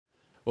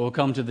We'll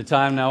come to the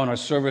time now in our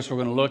service we're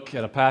going to look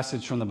at a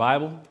passage from the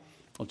Bible.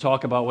 We'll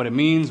talk about what it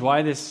means,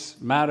 why this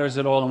matters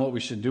at all, and what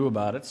we should do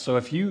about it. So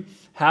if you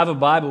have a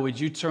Bible, would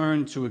you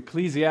turn to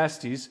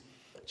Ecclesiastes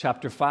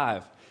chapter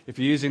 5. If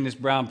you're using this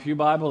Brown Pew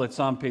Bible, it's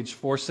on page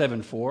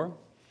 474.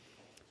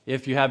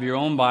 If you have your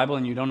own Bible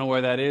and you don't know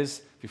where that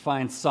is, if you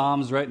find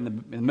Psalms right in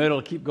the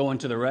middle, keep going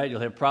to the right, you'll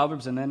have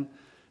Proverbs and then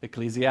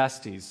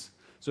Ecclesiastes.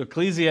 So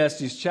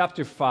Ecclesiastes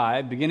chapter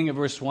 5, beginning of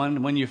verse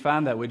 1, when you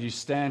found that, would you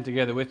stand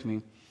together with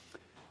me?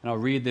 And I'll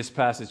read this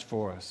passage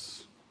for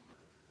us.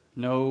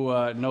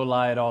 No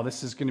lie at all.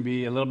 This is going to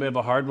be a little bit of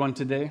a hard one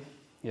today.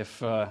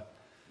 If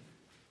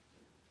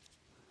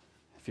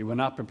you were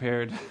not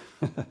prepared,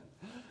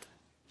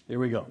 here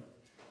we go.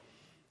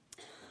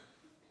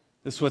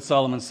 This is what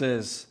Solomon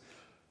says.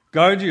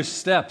 Guard your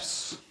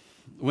steps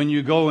when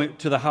you go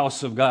to the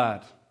house of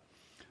God.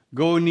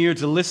 Go near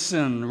to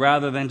listen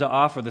rather than to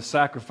offer the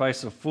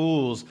sacrifice of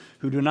fools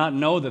who do not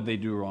know that they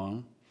do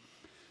wrong.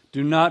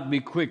 Do not be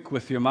quick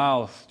with your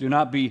mouth. Do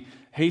not be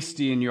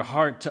hasty in your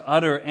heart to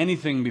utter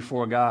anything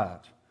before God.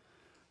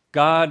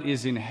 God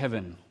is in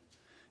heaven,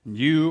 and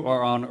you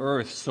are on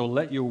earth, so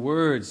let your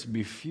words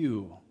be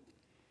few.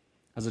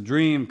 As a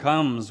dream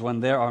comes when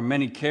there are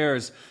many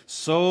cares,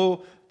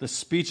 so the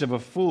speech of a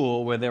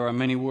fool where there are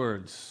many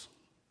words.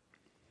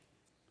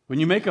 When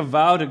you make a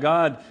vow to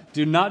God,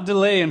 do not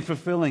delay in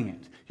fulfilling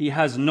it. He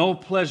has no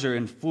pleasure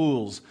in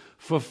fools.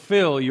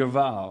 Fulfill your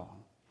vow.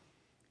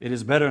 It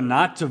is better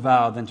not to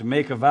vow than to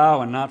make a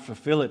vow and not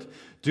fulfill it.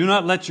 Do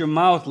not let your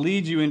mouth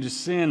lead you into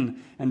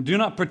sin, and do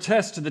not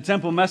protest to the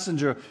temple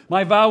messenger,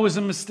 my vow was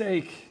a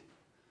mistake.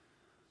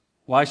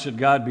 Why should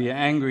God be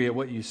angry at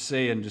what you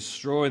say and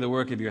destroy the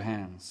work of your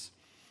hands?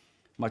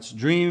 Much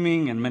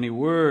dreaming and many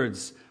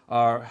words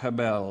are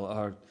hebel,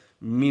 are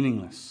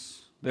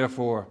meaningless.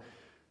 Therefore,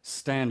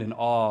 stand in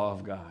awe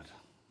of God.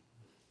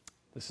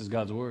 This is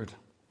God's word.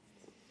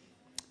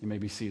 You may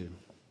be seated.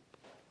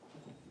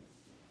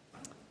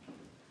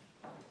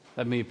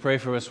 Let me pray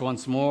for us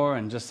once more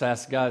and just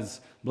ask God's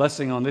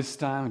blessing on this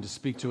time and to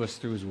speak to us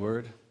through His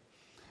Word.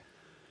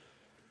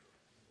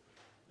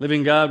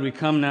 Living God, we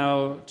come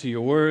now to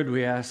Your Word.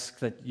 We ask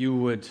that You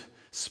would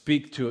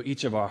speak to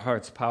each of our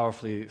hearts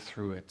powerfully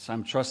through it.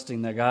 I'm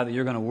trusting that, God, that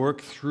You're going to work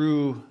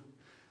through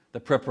the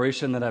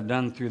preparation that I've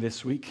done through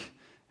this week,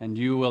 and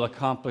You will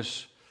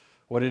accomplish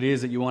what it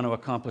is that You want to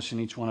accomplish in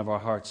each one of our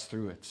hearts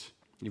through it.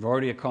 You've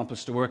already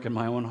accomplished the work in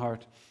my own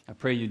heart. I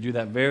pray You do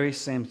that very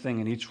same thing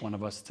in each one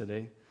of us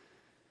today.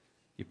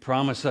 You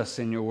promise us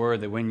in Your word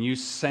that when You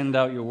send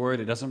out Your word,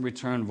 it doesn't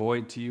return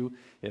void to You.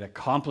 It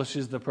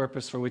accomplishes the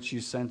purpose for which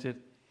You sent it.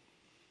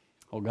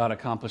 Oh God,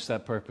 accomplish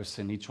that purpose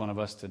in each one of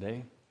us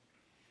today.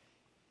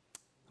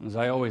 And as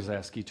I always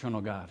ask, eternal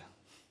God,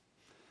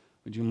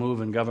 would You move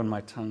and govern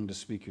my tongue to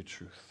speak Your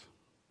truth?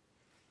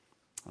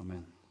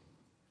 Amen.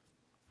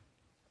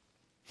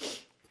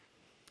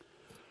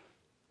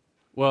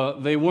 Well,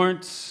 they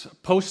weren't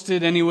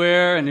posted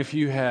anywhere, and if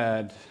you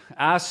had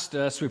asked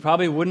us, we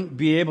probably wouldn't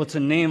be able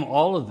to name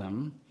all of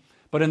them.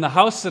 But in the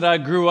house that I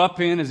grew up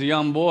in as a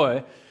young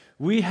boy,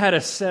 we had a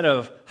set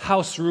of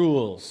house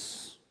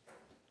rules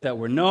that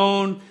were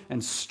known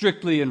and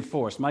strictly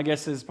enforced. My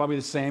guess is probably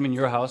the same in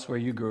your house where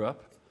you grew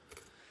up.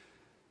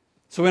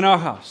 So in our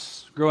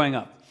house, growing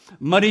up,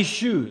 muddy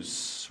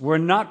shoes were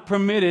not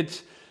permitted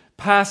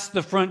past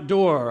the front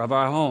door of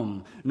our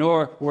home,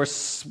 nor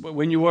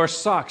when you wore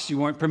socks, you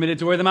weren't permitted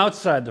to wear them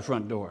outside the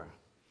front door.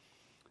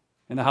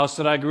 In the house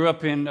that I grew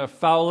up in,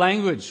 foul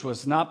language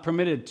was not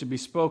permitted to be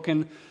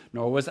spoken,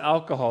 nor was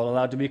alcohol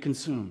allowed to be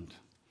consumed.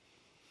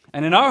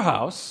 And in our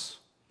house,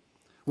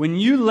 when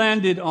you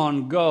landed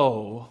on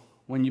go,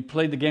 when you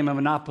played the game of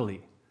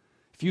Monopoly,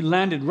 if you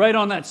landed right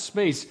on that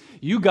space,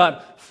 you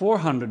got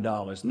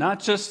 $400, not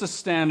just the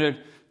standard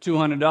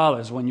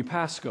 $200 when you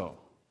pass go.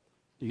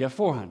 You get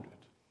 $400.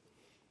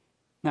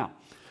 Now,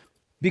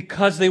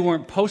 because they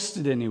weren't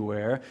posted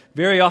anywhere,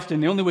 very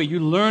often the only way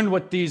you learned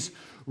what these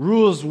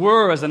rules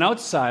were as an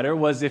outsider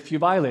was if you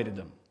violated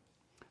them.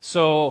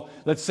 So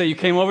let's say you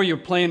came over, you're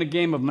playing a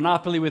game of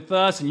Monopoly with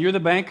us, and you're the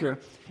banker.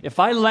 If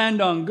I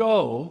land on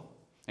go,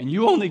 and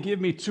you only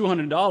give me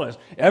 $200,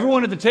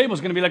 everyone at the table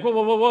is going to be like, whoa,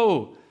 whoa, whoa,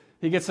 whoa.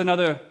 He gets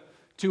another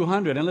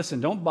 $200. And listen,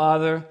 don't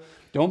bother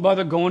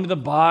going to the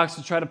box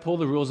to try to pull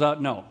the rules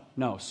out.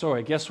 No,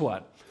 sorry, guess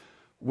what?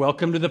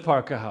 Welcome to the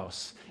Parker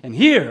house. And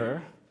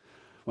here,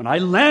 when I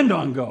land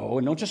on go,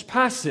 and don't just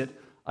pass it,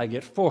 I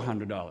get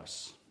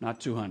 $400, not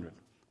 $200.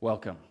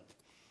 Welcome.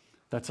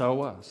 That's how it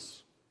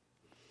was.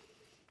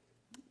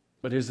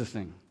 But here's the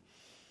thing.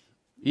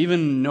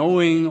 Even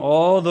knowing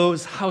all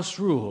those house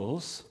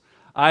rules,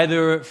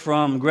 either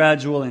from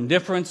gradual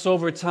indifference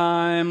over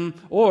time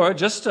or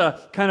just a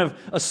kind of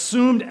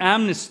assumed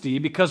amnesty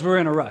because we're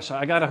in a rush.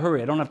 I got to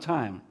hurry. I don't have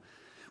time.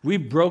 We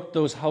broke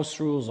those house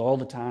rules all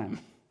the time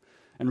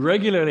and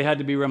regularly had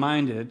to be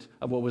reminded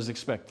of what was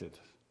expected.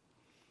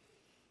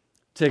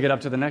 Take it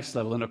up to the next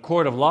level. In a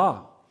court of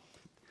law,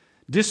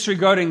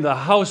 disregarding the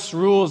house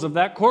rules of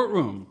that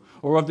courtroom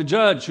or of the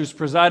judge who's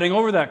presiding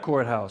over that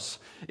courthouse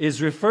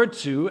is referred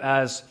to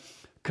as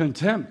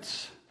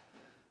contempt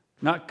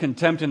Not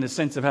contempt in the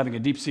sense of having a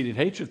deep-seated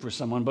hatred for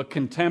someone, but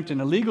contempt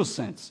in a legal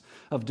sense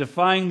of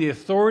defying the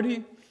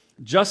authority,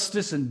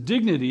 justice, and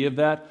dignity of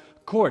that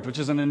court, which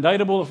is an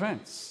indictable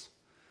offense,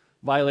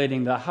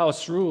 violating the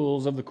house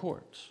rules of the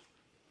court.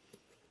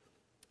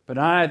 But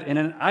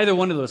in either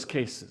one of those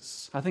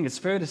cases, I think it's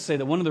fair to say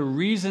that one of the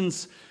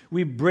reasons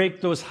we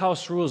break those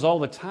house rules all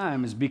the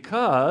time is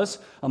because,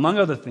 among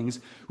other things,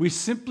 we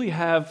simply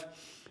have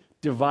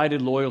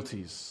divided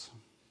loyalties.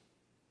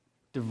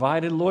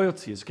 Divided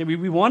loyalties. Okay,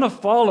 we want to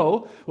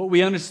follow what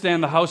we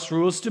understand the house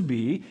rules to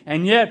be,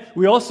 and yet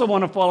we also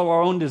want to follow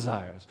our own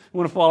desires. We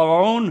want to follow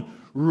our own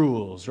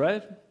rules,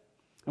 right?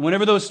 And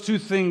whenever those two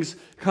things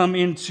come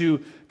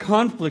into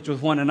conflict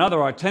with one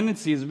another, our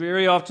tendency is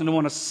very often to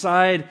want to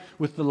side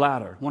with the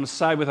latter, want to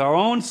side with our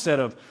own set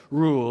of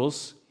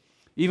rules,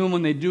 even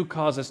when they do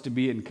cause us to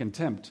be in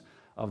contempt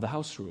of the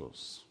house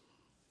rules.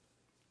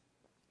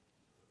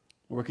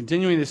 We're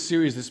continuing this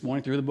series this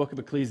morning through the book of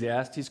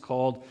Ecclesiastes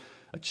called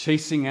A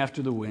Chasing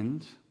After the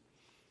Wind.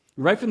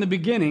 Right from the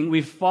beginning,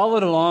 we've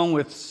followed along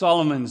with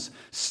Solomon's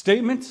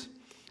statement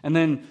and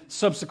then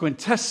subsequent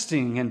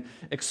testing and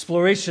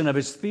exploration of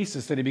his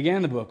thesis that he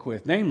began the book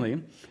with,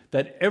 namely,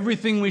 that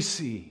everything we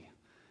see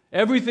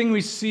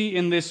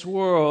in this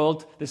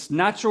world, this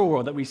natural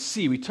world that we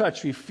see, we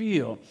touch, we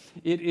feel,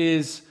 it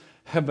is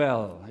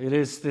hebel. It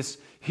is this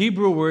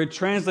Hebrew word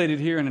translated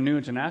here in a New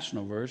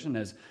International Version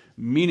as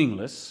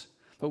meaningless,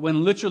 but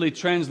when literally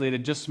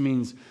translated just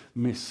means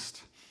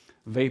mist,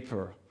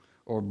 vapor,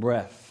 or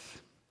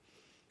breath.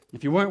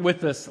 If you weren't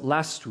with us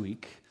last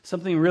week,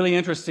 something really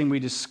interesting we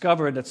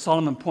discovered that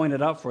Solomon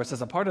pointed out for us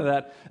as a part of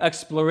that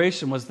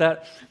exploration was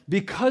that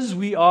because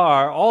we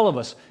are, all of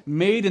us,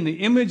 made in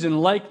the image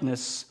and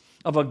likeness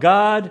of a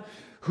God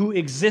who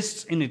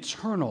exists in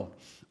eternal,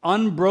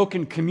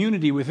 unbroken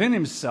community within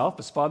himself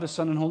as Father,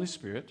 Son, and Holy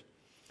Spirit,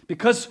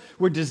 because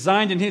we're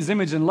designed in his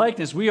image and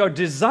likeness, we are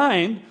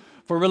designed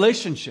for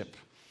relationship.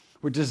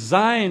 We're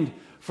designed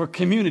for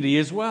community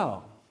as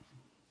well.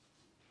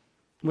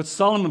 What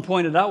Solomon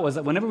pointed out was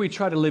that whenever we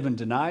try to live in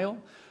denial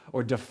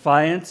or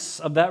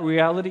defiance of that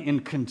reality, in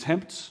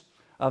contempt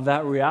of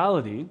that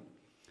reality,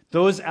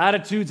 those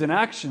attitudes and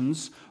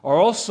actions are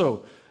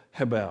also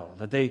hebel,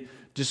 that they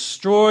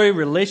destroy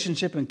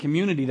relationship and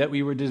community that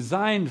we were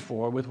designed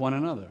for with one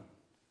another.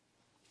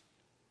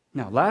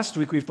 Now, last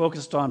week we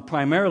focused on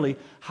primarily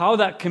how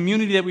that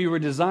community that we were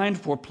designed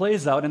for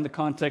plays out in the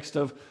context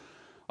of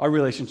our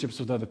relationships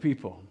with other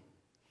people.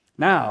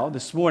 Now,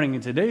 this morning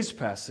in today's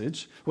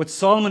passage, what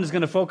Solomon is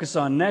going to focus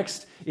on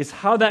next is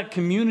how that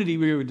community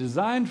we were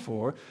designed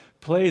for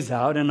plays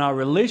out in our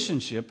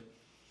relationship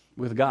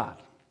with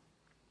God.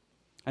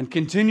 And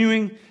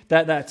continuing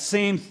that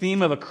same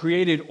theme of a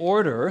created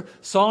order,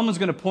 Solomon's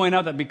going to point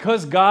out that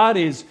because God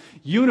is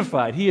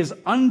unified, he is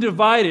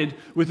undivided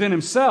within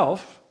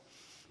himself,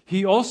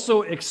 he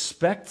also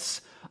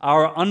expects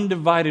our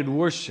undivided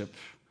worship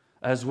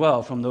as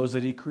well from those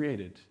that he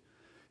created.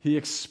 He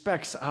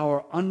expects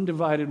our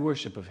undivided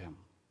worship of him.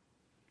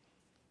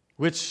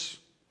 Which,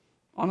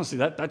 honestly,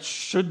 that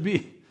should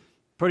be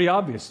pretty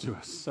obvious to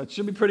us. That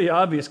should be pretty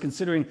obvious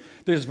considering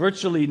there's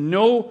virtually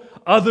no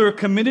other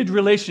committed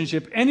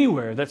relationship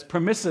anywhere that's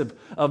permissive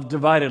of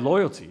divided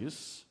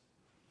loyalties.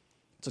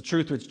 It's a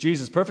truth which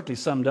Jesus perfectly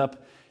summed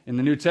up in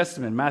the New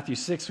Testament, Matthew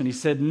 6, when he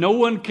said, "No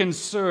one can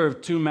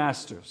serve two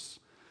masters.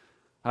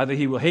 Either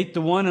he will hate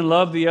the one and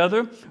love the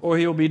other, or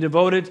he will be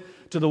devoted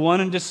to the one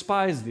and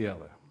despise the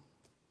other."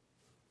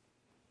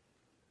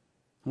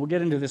 We'll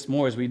get into this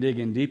more as we dig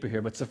in deeper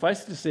here, but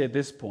suffice it to say at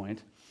this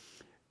point,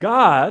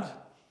 God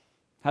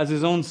has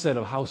his own set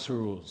of house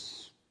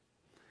rules.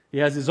 He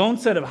has his own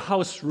set of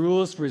house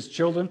rules for his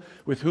children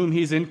with whom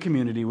he's in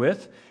community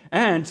with,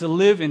 and to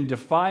live in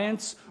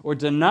defiance or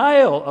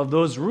denial of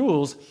those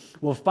rules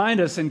will find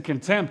us in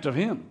contempt of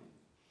him,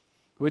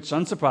 which,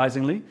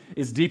 unsurprisingly,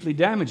 is deeply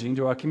damaging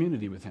to our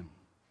community with him.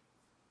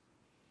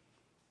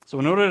 So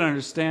in order to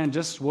understand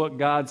just what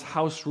God's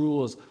house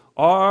rules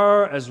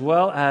are, as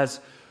well as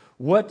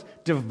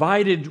what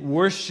divided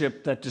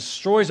worship that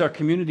destroys our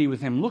community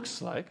with him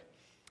looks like,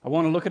 I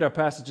want to look at our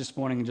passage this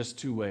morning in just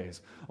two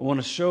ways. I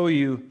want to show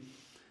you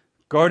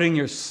guarding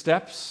your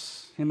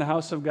steps in the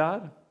house of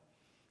God,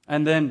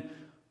 and then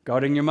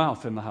guarding your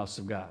mouth in the house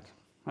of God.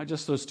 Not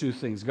just those two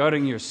things,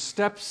 guarding your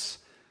steps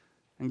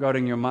and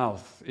guarding your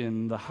mouth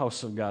in the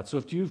house of God. So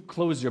if you've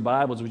closed your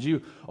Bibles, would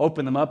you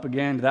open them up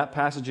again to that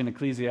passage in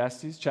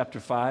Ecclesiastes, chapter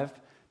 5,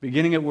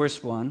 beginning at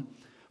verse 1.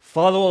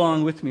 Follow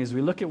along with me as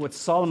we look at what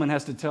Solomon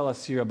has to tell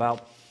us here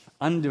about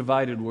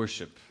undivided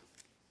worship.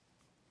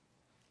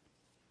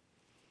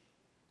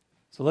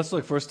 So let's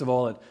look first of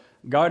all at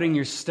guarding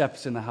your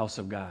steps in the house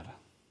of God.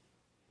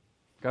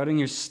 Guarding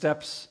your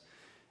steps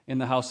in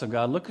the house of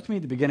God. Look with me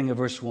at the beginning of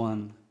verse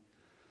 1.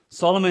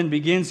 Solomon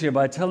begins here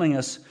by telling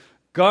us,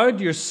 guard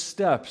your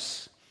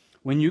steps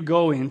when you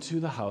go into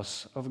the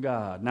house of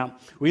God. Now,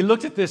 we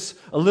looked at this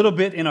a little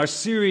bit in our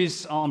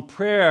series on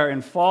prayer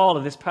in fall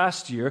of this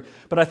past year,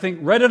 but I think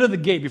right out of the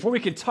gate, before we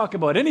can talk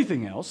about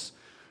anything else,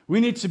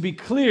 we need to be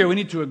clear, we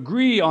need to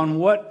agree on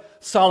what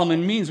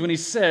Solomon means when he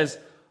says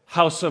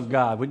house of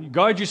God.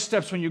 Guard your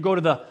steps when you go to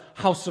the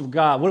house of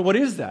God. What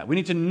is that? We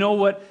need to know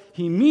what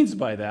he means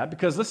by that,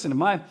 because listen,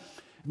 if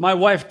my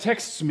wife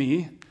texts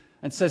me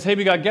and says, hey,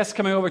 we got guests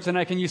coming over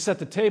tonight, can you set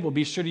the table?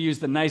 Be sure to use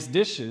the nice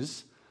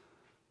dishes.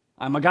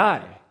 I'm a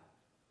guy.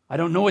 I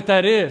don't know what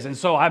that is, and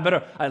so I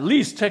better at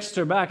least text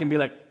her back and be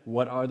like,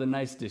 what are the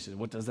nice dishes?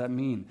 What does that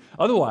mean?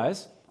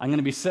 Otherwise, I'm going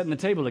to be setting the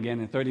table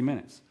again in 30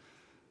 minutes.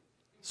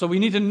 So we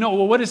need to know,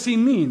 well, what does he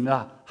mean,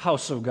 the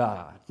house of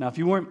God? Now, if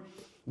you weren't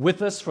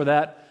with us for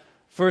that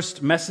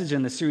first message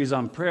in the series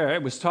on prayer,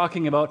 it was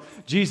talking about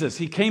Jesus.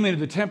 He came into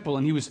the temple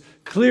and he was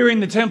clearing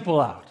the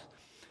temple out.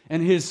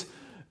 And his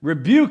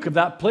rebuke of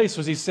that place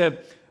was, he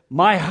said,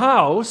 my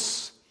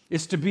house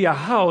is to be a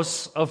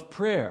house of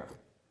prayer.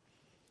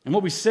 And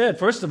what we said,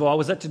 first of all,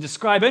 was that to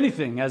describe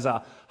anything as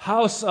a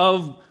house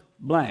of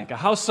blank, a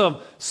house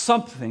of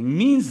something,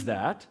 means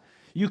that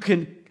you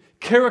can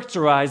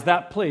characterize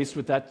that place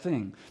with that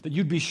thing, that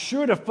you'd be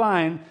sure to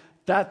find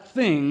that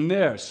thing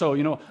there. So,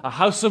 a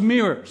house of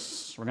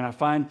mirrors. We're going to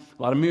find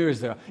a lot of mirrors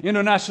there.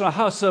 International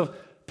House of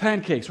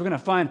Pancakes. We're going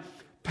to find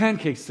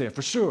pancakes there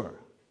for sure.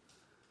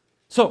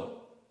 So,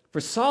 for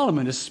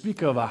Solomon to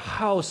speak of a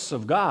house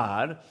of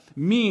God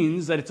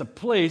means that it's a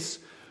place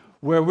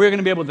where we're going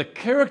to be able to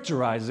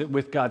characterize it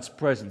with God's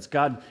presence.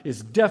 God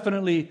is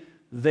definitely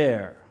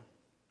there.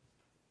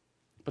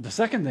 But the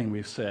second thing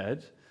we've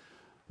said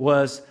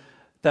was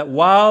that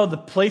while the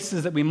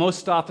places that we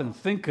most often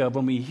think of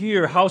when we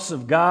hear house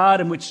of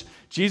God, in which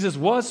Jesus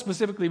was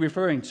specifically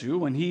referring to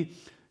when he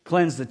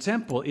cleansed the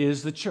temple,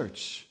 is the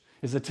church,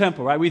 is the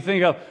temple, right? We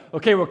think of,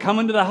 okay, we're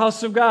coming to the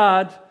house of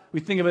God. We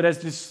think of it as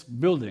this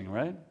building,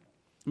 right?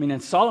 I mean,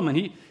 and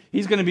Solomon,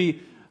 he's going to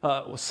be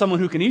someone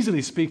who can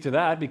easily speak to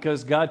that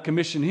because God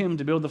commissioned him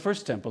to build the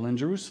first temple in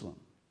Jerusalem.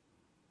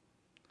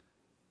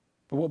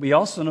 But what we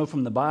also know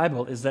from the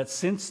Bible is that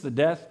since the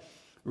death,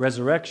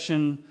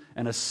 resurrection,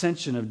 and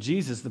ascension of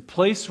Jesus, the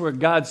place where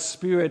God's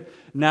Spirit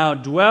now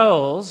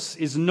dwells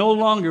is no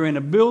longer in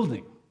a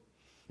building.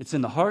 It's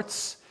in the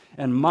hearts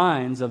and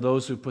minds of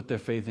those who put their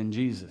faith in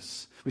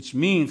Jesus, which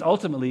means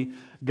ultimately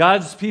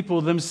God's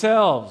people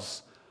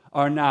themselves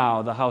are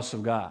now the house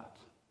of God.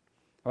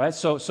 All right?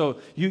 So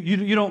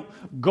you don't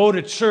go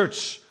to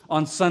church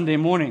on Sunday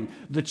morning.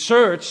 The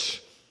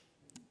church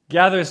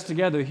gathers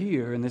together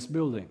here in this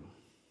building.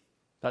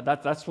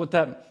 That's what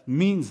that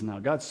means now.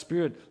 God's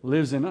Spirit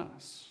lives in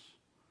us.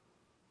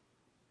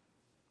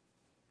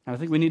 And I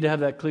think we need to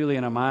have that clearly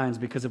in our minds,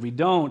 because if we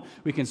don't,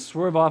 we can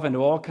swerve off into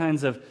all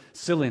kinds of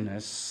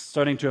silliness,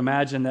 starting to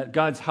imagine that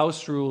God's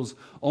house rules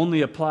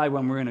only apply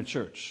when we're in a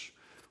church.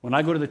 When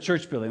I go to the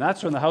church building,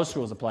 that's when the house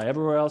rules apply.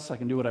 Everywhere else, I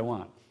can do what I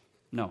want.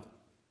 No.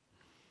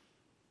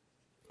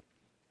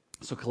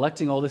 So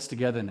collecting all this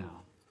together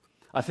now,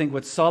 I think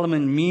what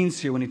Solomon means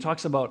here when he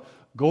talks about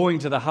going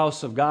to the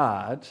house of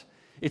God,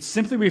 it's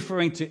simply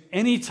referring to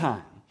any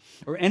time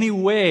or any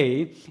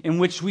way in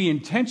which we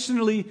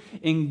intentionally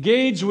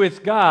engage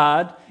with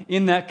God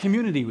in that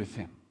community with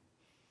him.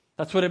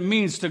 That's what it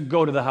means to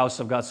go to the house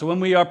of God. So when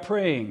we are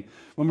praying,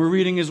 when we're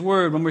reading his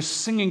word, when we're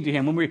singing to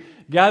him, when we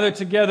gather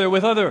together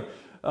with other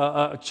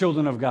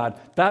children of God,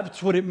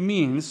 that's what it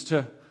means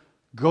to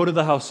go to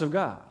the house of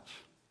God.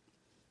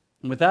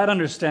 And with that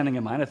understanding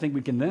in mind, I think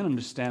we can then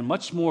understand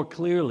much more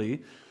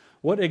clearly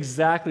what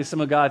exactly some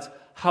of God's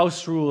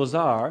house rules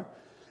are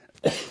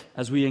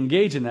as we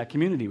engage in that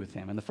community with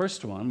him. And the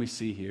first one we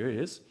see here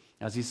is,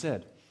 as he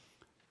said,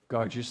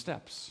 guard your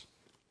steps.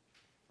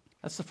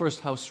 That's the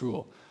first house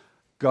rule.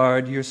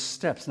 Guard your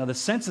steps. Now, the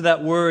sense of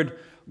that word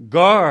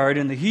guard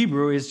in the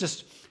Hebrew is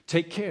just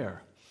take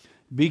care.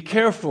 Be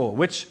careful,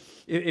 which,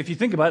 if you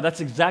think about it,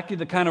 that's exactly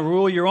the kind of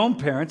rule your own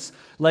parents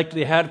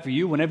likely had for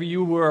you whenever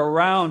you were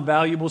around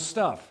valuable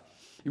stuff.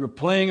 You were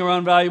playing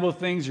around valuable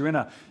things. You're in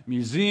a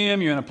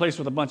museum. You're in a place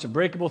with a bunch of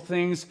breakable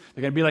things.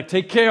 They're going to be like,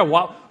 take care.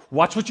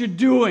 Watch what you're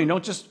doing.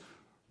 Don't just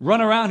run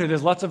around here.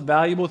 There's lots of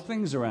valuable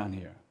things around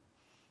here.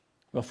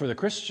 Well, for the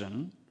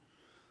Christian,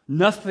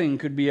 nothing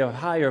could be of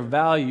higher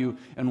value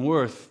and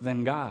worth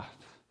than God,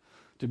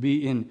 to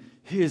be in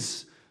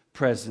his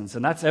presence.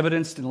 And that's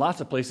evidenced in lots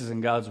of places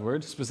in God's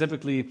word,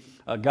 specifically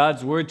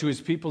God's word to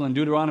his people in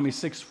Deuteronomy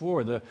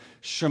 6:4, the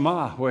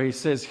Shema, where he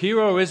says,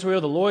 "Hear, O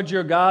Israel, the Lord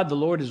your God, the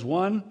Lord is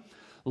one.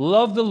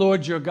 Love the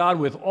Lord your God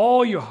with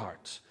all your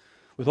heart,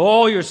 with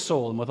all your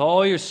soul, and with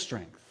all your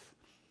strength."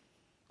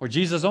 Or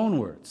Jesus' own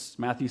words,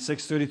 Matthew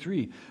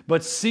 6:33,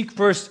 "But seek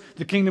first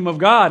the kingdom of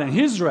God and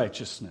his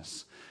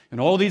righteousness, and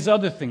all these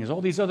other things,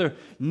 all these other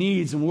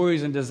needs and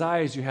worries and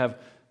desires you have,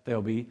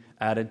 they'll be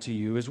added to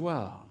you as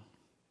well."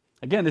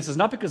 Again, this is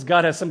not because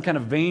God has some kind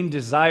of vain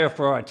desire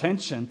for our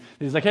attention.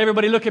 He's like, "Hey,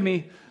 everybody, look at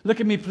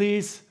me,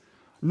 please."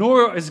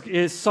 Nor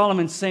is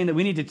Solomon saying that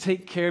we need to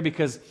take care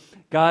because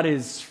God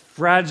is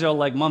fragile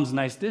like mom's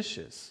nice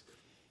dishes.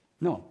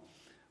 No.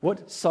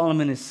 What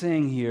Solomon is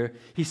saying here,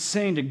 he's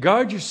saying to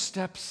guard your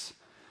steps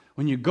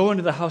when you go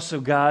into the house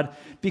of God,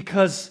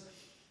 because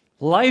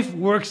life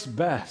works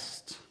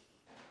best.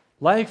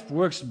 Life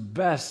works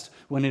best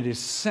when it is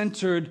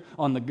centered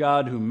on the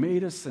God who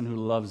made us and who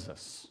loves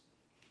us.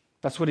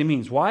 That's what he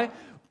means. Why?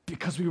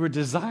 because we were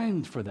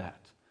designed for that.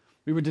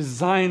 We were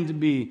designed to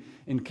be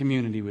in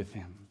community with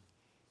him.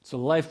 So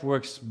life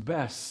works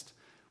best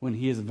when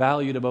he is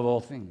valued above all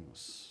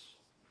things.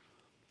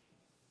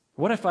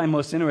 What I find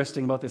most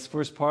interesting about this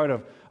first part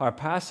of our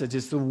passage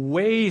is the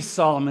way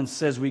Solomon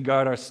says we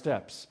guard our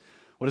steps.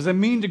 What does it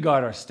mean to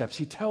guard our steps?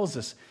 He tells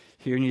us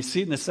here, and you see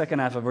it in the second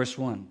half of verse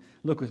 1.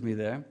 Look with me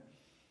there.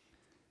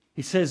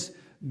 He says,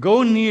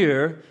 go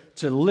near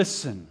to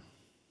listen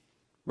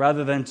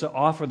rather than to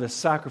offer the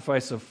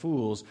sacrifice of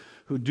fools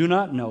who do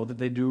not know that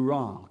they do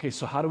wrong. Okay,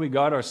 so how do we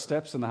guard our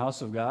steps in the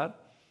house of God?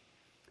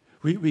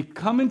 We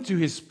come into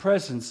his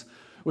presence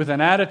with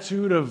an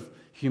attitude of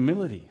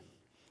humility,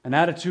 an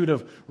attitude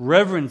of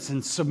reverence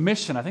and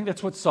submission. I think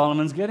that's what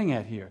Solomon's getting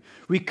at here.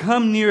 We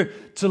come near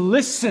to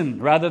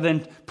listen rather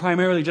than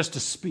primarily just to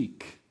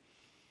speak.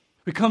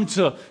 We come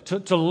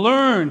to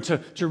learn,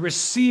 to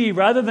receive,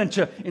 rather than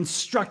to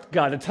instruct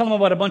God, to tell him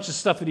about a bunch of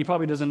stuff that he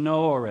probably doesn't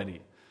know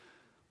already.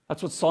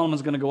 That's what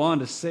Solomon's going to go on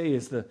to say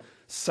is the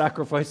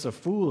sacrifice of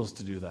fools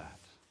to do that.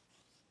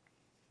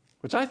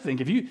 Which I think,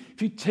 if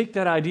you take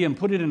that idea and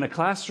put it in a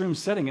classroom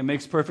setting, it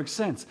makes perfect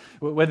sense.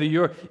 Whether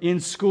you're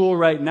in school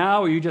right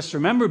now or you just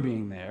remember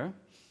being there,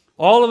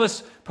 all of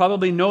us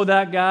probably know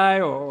that guy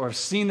or have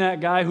seen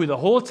that guy who the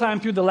whole time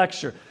through the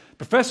lecture,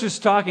 professor's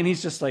talking,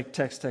 he's just like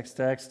text,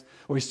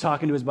 or he's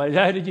talking to his buddy,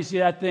 hey, did you see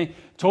that thing?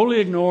 Totally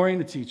ignoring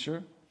the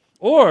teacher.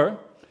 Or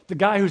the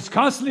guy who's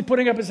constantly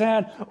putting up his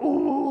hand,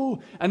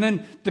 ooh, and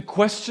then the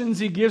questions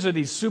he gives are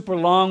these super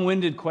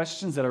long-winded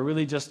questions that are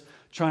really just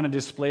trying to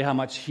display how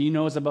much he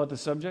knows about the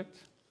subject.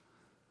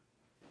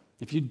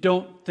 If you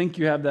don't think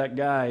you have that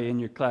guy in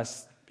your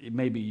class, it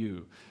may be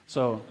you.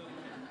 So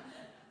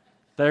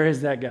there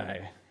is that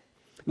guy.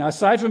 Now,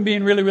 aside from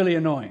being really, really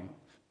annoying,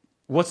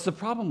 what's the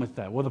problem with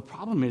that? Well, the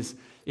problem is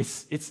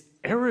it's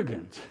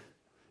arrogant.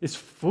 It's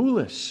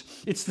foolish.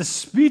 It's the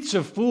speech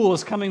of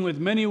fools coming with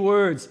many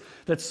words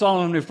that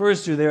Solomon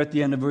refers to there at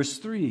the end of verse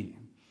 3.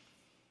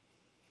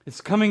 It's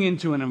coming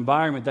into an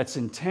environment that's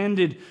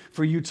intended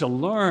for you to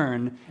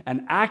learn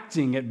and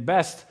acting at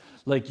best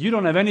like you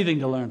don't have anything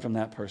to learn from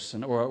that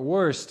person, or at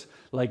worst,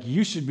 like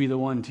you should be the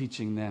one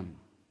teaching them.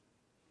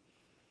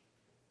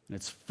 And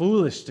it's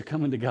foolish to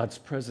come into God's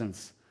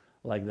presence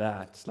like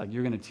that. It's like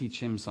you're going to teach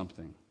him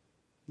something.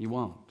 You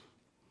won't.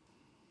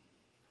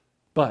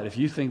 But if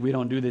you think we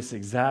don't do this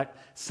exact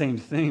same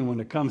thing when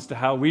it comes to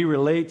how we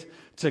relate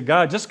to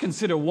God, just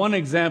consider one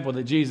example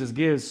that Jesus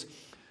gives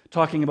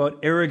talking about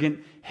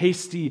arrogant,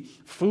 hasty,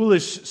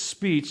 foolish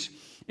speech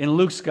in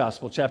Luke's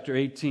Gospel, chapter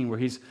 18, where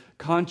he's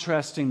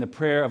contrasting the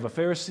prayer of a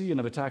Pharisee and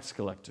of a tax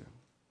collector.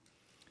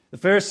 The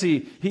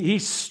Pharisee, he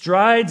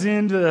strides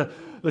into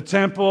the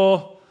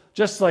temple,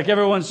 just like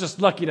everyone's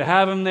just lucky to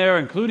have him there,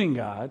 including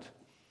God.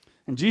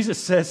 And Jesus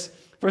says,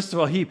 first of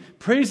all, he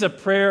prays a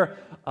prayer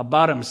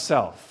about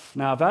himself.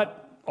 Now, if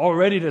that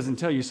already doesn't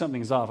tell you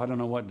something's off, I don't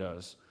know what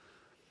does.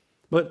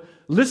 But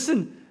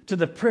listen to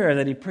the prayer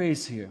that he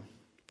prays here.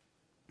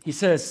 He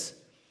says,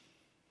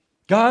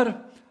 God,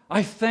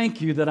 I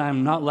thank you that I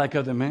am not like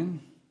other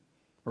men,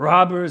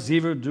 robbers,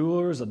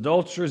 evildoers,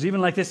 adulterers, even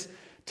like this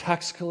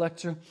tax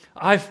collector.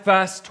 I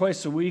fast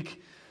twice a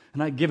week,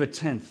 and I give a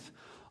tenth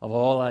of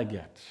all I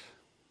get.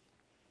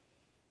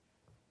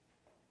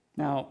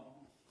 Now,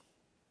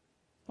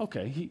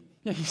 okay,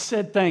 he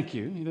said thank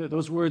you.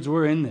 Those words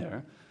were in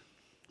there.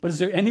 But is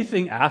there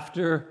anything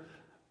after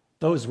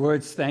those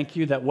words, thank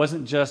you, that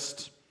wasn't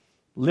just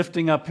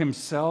lifting up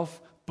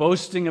himself,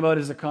 boasting about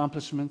his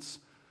accomplishments,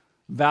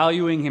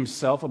 valuing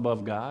himself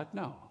above God?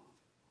 No.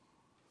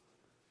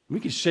 We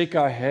can shake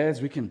our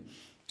heads. We can,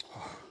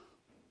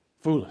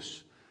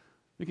 foolish.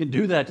 We can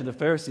do that to the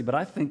Pharisee, but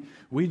I think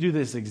we do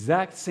this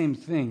exact same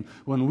thing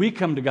when we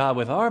come to God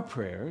with our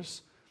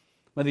prayers,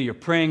 whether you're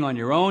praying on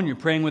your own, you're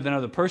praying with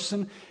another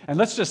person, and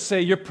let's just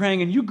say you're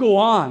praying and you go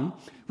on.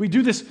 We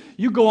do this,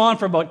 you go on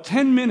for about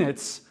 10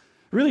 minutes,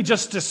 really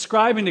just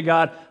describing to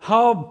God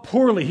how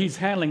poorly he's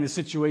handling the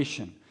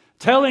situation.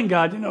 Telling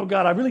God,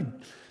 God, I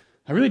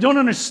really don't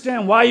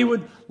understand why you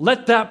would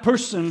let that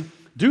person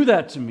do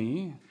that to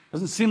me.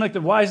 Doesn't seem like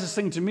the wisest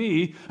thing to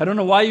me. I don't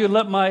know why you would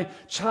let my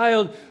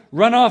child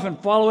run off and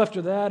follow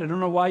after that. I don't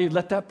know why you'd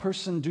let that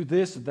person do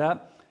this or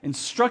that.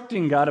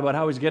 Instructing God about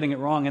how he's getting it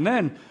wrong. And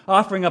then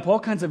offering up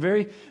all kinds of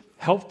very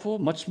helpful,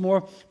 much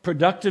more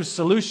productive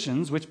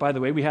solutions, which, by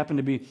the way, we happen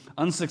to be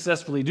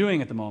unsuccessfully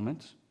doing at the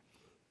moment.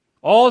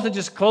 All to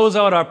just close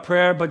out our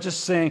prayer, but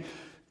just saying,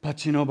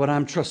 but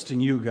I'm trusting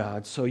you,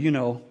 God, so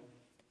your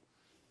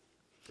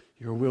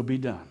will be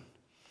done.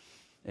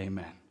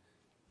 Amen.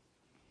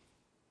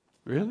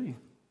 Really?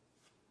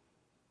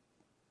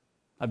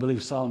 I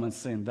believe Solomon's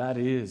saying that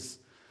is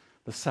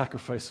the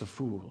sacrifice of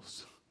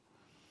fools.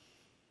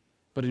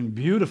 But in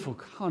beautiful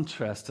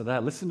contrast to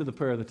that, listen to the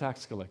prayer of the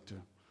tax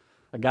collector.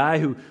 A guy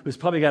who's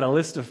probably got a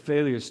list of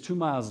failures 2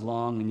 miles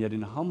long, and yet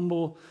in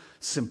humble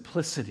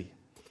simplicity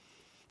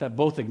that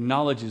both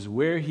acknowledges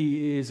where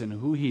he is and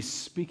who he's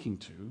speaking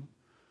to.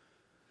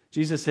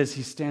 Jesus says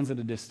he stands at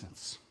a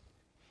distance.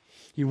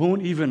 He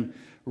won't even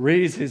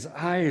raise his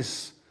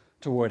eyes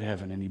toward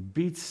heaven, and he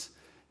beats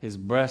his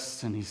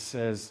breast and he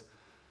says,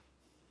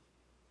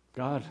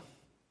 God,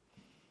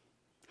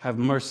 have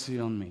mercy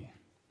on me,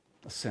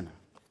 a sinner.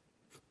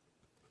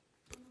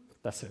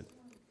 That's it.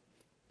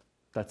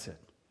 That's it.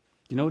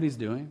 You know what he's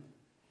doing?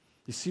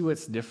 You see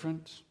what's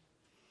different?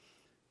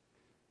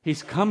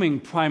 He's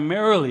coming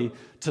primarily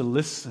to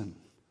listen,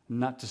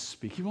 not to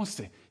speak. He wants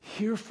to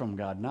hear from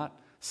God, not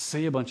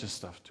say a bunch of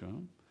stuff to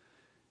him.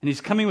 And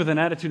he's coming with an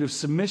attitude of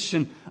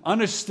submission,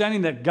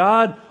 understanding that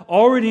God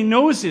already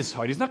knows his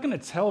heart. He's not going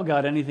to tell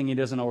God anything he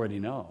doesn't already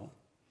know.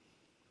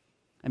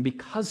 And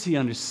because he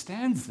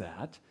understands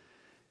that,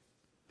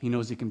 he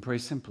knows he can pray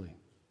simply.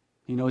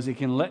 He knows he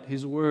can let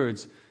his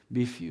words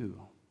be few.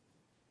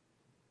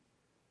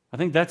 I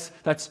think that's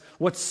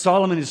what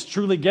Solomon is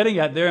truly getting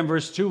at there in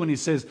verse 2 when he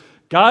says,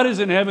 God is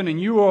in heaven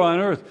and you are on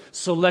earth,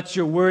 so let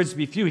your words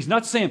be few. He's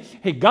not saying,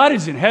 hey, God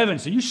is in heaven,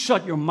 so you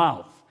shut your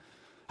mouth.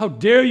 How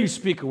dare you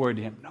speak a word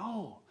to him?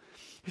 No.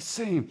 He's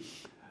saying,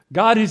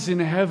 God is in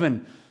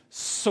heaven,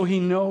 so he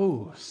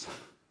knows.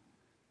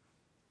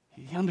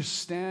 He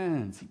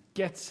understands. He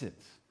gets it.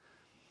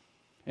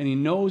 And he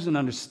knows and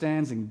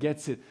understands and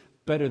gets it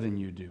better than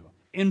you do,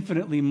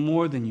 infinitely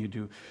more than you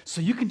do.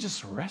 So you can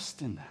just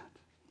rest in that.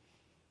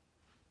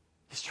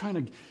 He's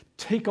trying to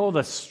take all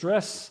the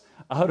stress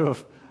out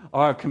of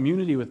our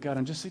community with God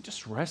and just say,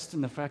 just rest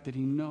in the fact that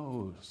he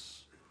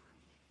knows.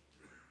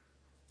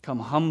 Come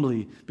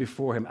humbly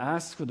before him.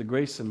 Ask for the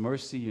grace and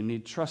mercy you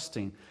need,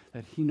 trusting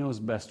that he knows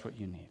best what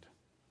you need.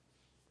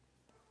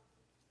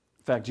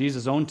 In fact,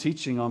 Jesus' own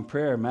teaching on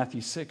prayer,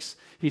 Matthew 6,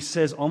 he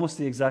says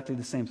almost exactly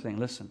the same thing.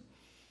 Listen.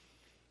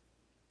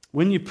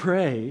 When you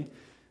pray,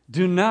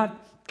 do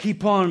not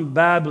keep on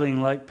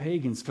babbling like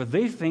pagans, for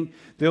they think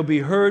they'll be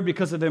heard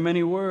because of their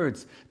many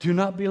words. Do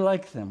not be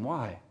like them.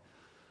 Why?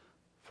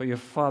 For your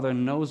Father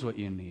knows what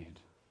you need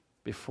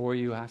before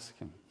you ask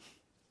him.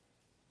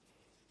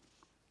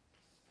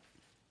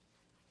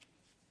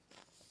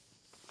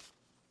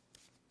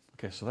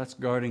 Okay, so that's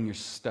guarding your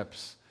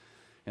steps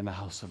in the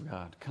house of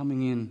God.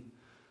 Coming in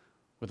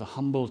with a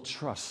humble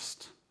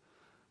trust.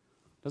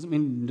 Doesn't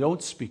mean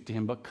don't speak to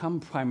him, but come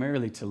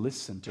primarily to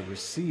listen, to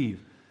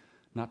receive,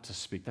 not to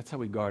speak. That's how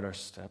we guard our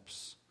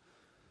steps.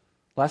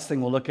 Last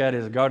thing we'll look at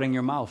is guarding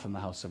your mouth in the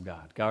house of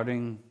God.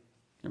 Guarding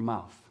your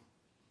mouth.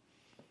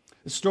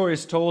 The story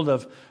is told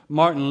of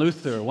Martin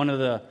Luther, one of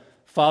the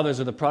fathers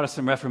of the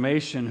Protestant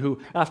Reformation, who,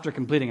 after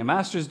completing a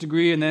master's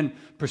degree and then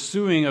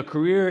pursuing a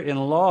career in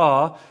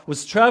law,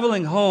 was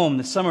traveling home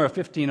the summer of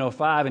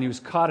 1505, and he was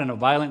caught in a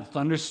violent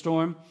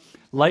thunderstorm.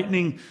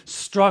 Lightning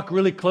struck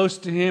really close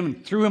to him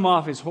and threw him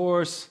off his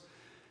horse.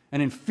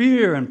 And in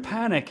fear and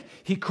panic,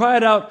 he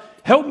cried out,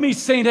 "Help me,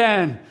 St.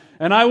 Anne,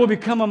 and I will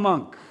become a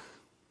monk."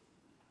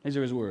 These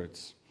are his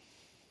words.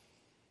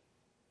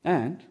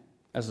 And,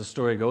 as the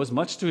story goes,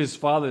 much to his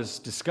father's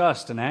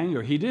disgust and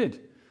anger, he did,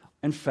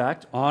 in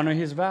fact, honor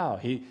his vow.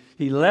 He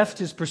left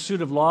his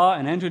pursuit of law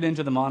and entered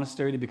into the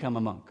monastery to become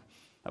a monk.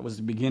 That was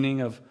the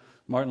beginning of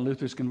Martin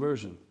Luther's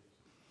conversion.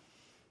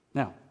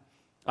 Now,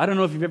 I don't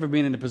know if you've ever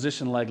been in a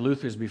position like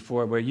Luther's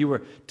before, where you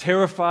were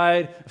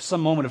terrified of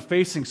some moment of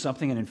facing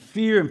something, and in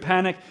fear and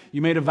panic,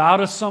 you made a vow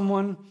to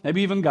someone,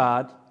 maybe even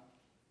God,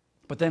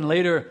 but then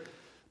later,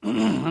 I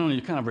don't know,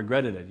 you kind of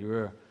regretted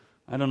it.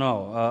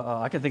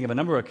 I can think of a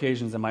number of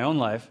occasions in my own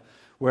life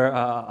where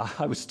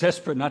I was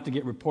desperate not to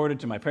get reported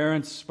to my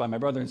parents, by my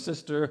brother and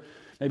sister,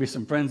 maybe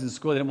some friends in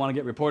school. They didn't want to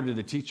get reported to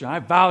the teacher. I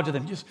vowed to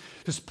them,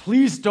 just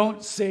please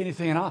don't say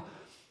anything, and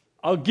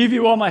I'll give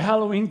you all my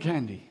Halloween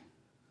candy.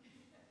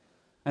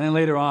 And then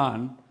later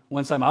on,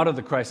 once I'm out of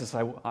the crisis,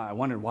 I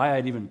wondered why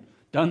I'd even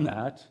done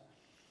that.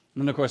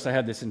 And then, of course, I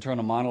had this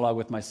internal monologue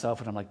with myself,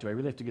 and I'm like, do I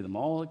really have to give them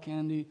all the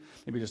candy?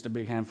 Maybe just a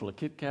big handful of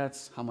Kit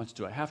Kats? How much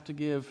do I have to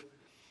give?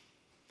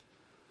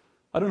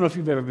 I don't know if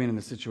you've ever been in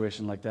a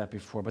situation like that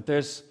before, but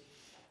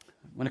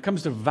when it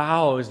comes to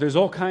vows, there's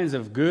all kinds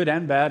of good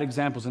and bad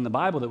examples in the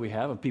Bible that we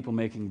have of people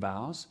making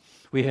vows.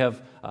 We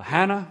have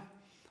Hannah,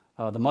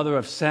 the mother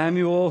of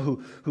Samuel,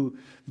 who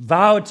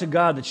vowed to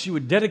God that she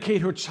would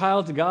dedicate her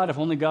child to God if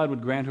only God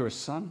would grant her a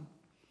son.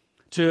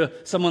 To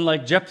someone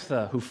like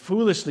Jephthah, who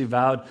foolishly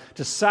vowed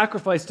to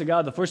sacrifice to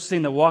God the first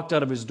thing that walked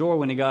out of his door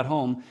when he got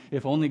home,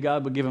 if only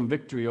God would give him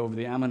victory over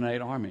the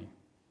Ammonite army.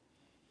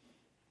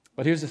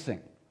 But here's the thing.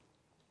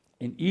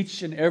 In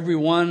each and every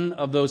one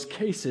of those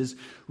cases,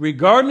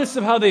 regardless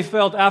of how they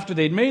felt after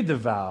they'd made the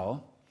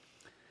vow,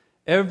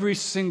 every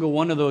single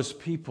one of those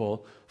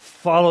people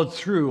followed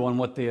through on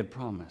what they had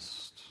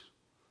promised.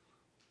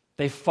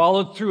 They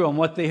followed through on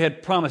what they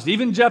had promised.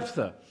 Even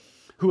Jephthah,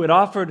 who had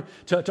offered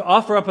to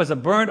offer up as a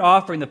burnt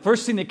offering the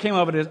first thing that came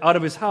out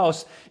of his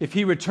house if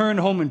he returned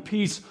home in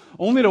peace,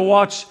 only to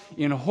watch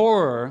in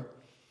horror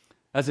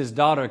as his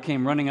daughter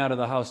came running out of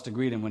the house to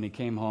greet him when he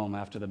came home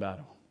after the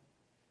battle.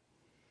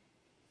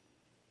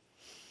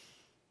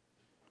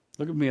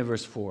 Look at me at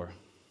verse 4.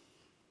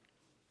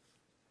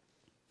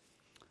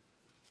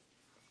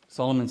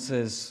 Solomon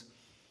says,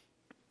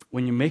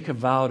 when you make a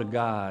vow to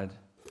God,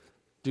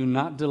 do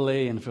not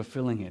delay in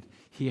fulfilling it.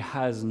 He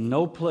has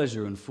no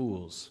pleasure in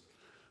fools.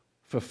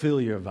 Fulfill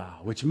your vow,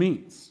 which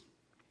means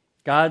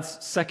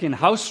God's second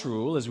house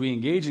rule as we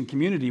engage in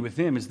community with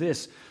Him is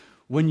this: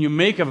 when you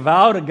make a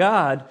vow to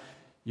God,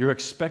 you're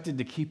expected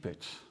to keep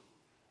it.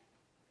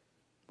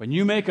 When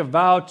you make a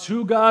vow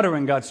to God or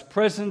in God's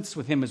presence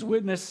with Him as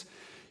witness,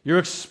 you're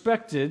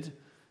expected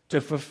to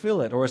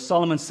fulfill it. Or as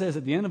Solomon says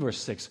at the end of verse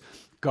 6,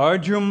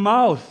 guard your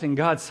mouth in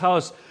God's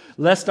house,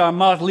 lest our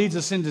mouth leads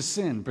us into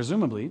sin,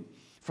 presumably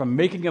from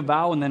making a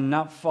vow and then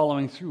not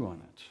following through on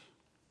it.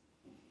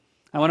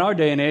 Now, in our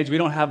day and age, we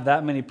don't have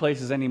that many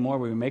places anymore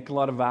where we make a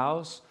lot of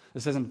vows.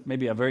 This isn't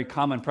maybe a very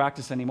common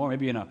practice anymore.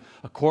 Maybe in a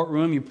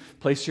courtroom, you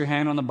place your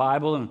hand on the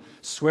Bible and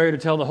swear to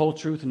tell the whole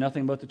truth and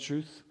nothing but the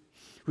truth.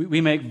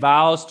 We make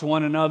vows to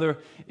one another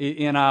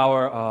in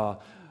our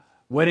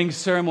wedding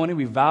ceremony.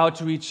 We vow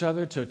to each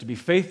other to be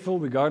faithful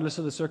regardless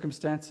of the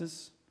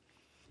circumstances.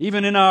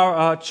 Even in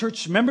our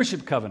church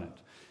membership covenant,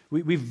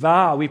 we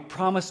vow, we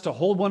promise to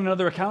hold one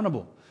another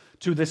accountable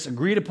to this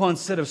agreed upon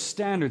set of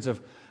standards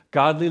of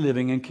godly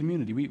living in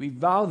community. We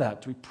vow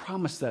that, we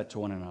promise that to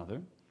one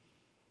another.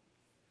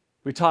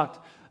 We talked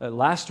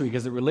last week,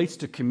 as it relates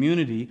to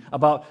community,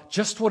 about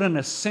just what an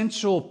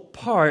essential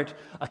part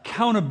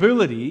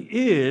accountability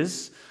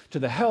is to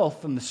the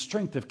health and the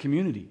strength of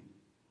community.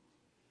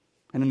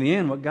 And in the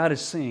end, what God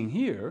is saying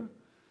here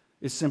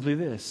is simply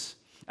this: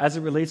 as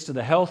it relates to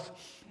the health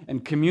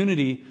and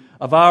community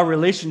of our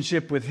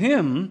relationship with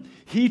Him,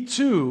 He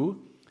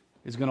too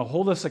is going to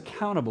hold us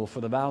accountable for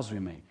the vows we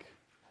make.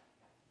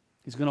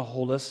 He's going to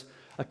hold us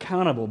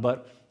accountable,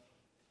 but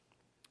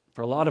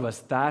for a lot of us,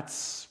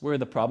 that's where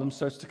the problem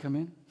starts to come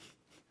in.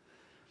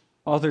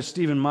 Author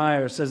Stephen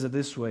Meyer says it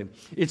this way: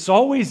 it's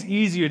always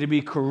easier to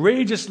be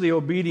courageously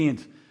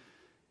obedient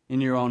in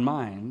your own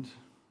mind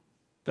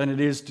than it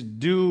is to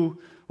do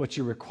what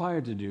you're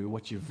required to do,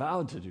 what you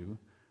vowed to do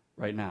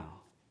right now.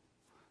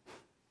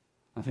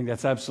 I think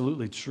that's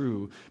absolutely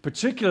true.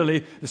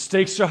 Particularly, the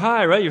stakes are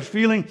high, right? You're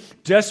feeling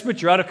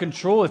desperate, you're out of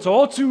control. It's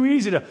all too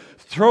easy to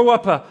throw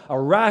up a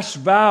rash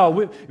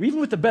vow, even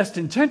with the best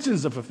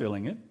intentions of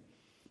fulfilling it,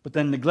 but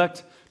then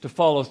neglect to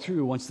follow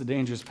through once the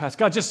danger is past.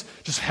 God, just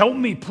help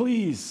me,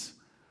 please.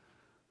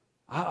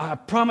 I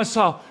promise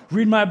I'll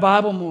read my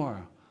Bible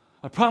more.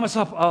 I promise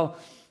I'll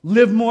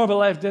live more of a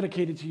life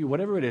dedicated to you.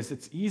 Whatever it is,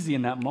 it's easy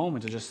in that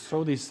moment to just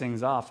throw these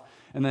things off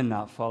and then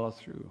not follow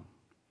through.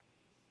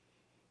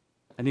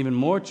 And even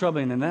more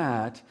troubling than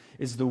that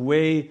is the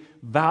way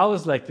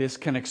vows like this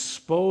can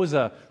expose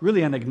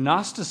really an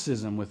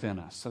agnosticism within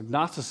us.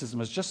 Agnosticism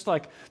is just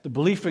like the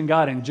belief in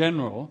God in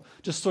general,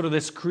 just sort of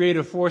this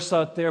creative force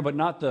out there, but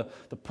not the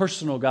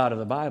personal God of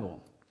the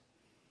Bible.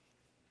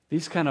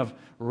 These kind of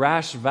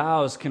rash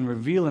vows can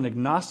reveal an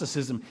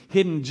agnosticism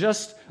hidden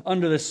just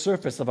under the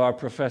surface of our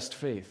professed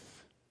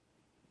faith.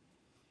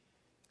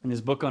 In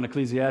his book on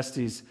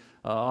Ecclesiastes,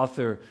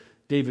 author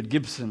David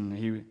Gibson,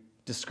 he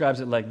describes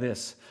it like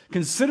this: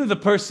 consider the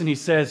person, he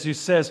says, who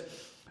says,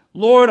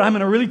 Lord, I'm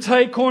in a really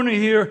tight corner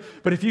here,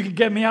 but if you could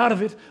get me out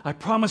of it, I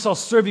promise I'll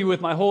serve you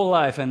with my whole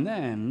life. And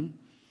then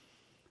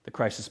the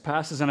crisis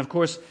passes, and of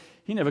course,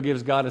 he never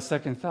gives God a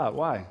second thought.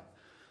 Why?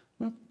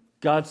 Well,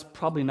 God's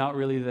probably not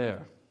really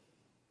there.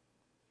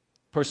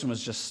 The person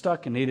was just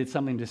stuck and needed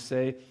something to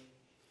say.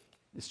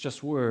 It's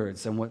just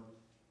words. And what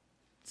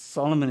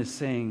Solomon is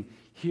saying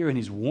here, and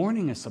he's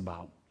warning us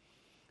about,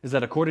 is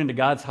that according to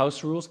God's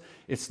house rules,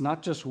 it's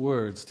not just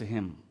words to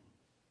Him.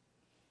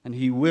 And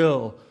He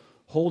will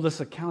hold us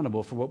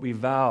accountable for what we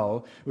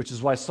vow, which is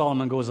why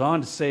Solomon goes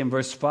on to say in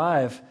verse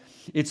 5,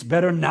 it's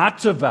better not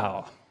to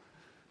vow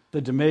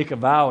than to make a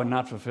vow and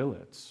not fulfill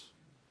it.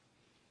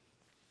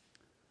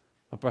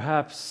 But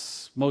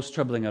perhaps most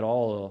troubling of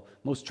all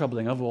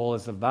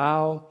is the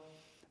vow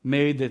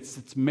made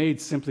that's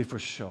made simply for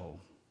show,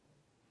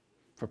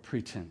 for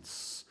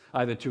pretense,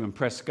 either to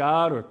impress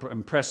God or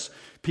impress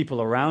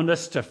people around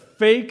us, to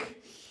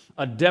fake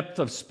a depth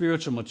of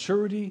spiritual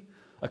maturity,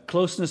 a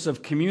closeness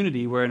of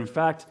community where in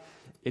fact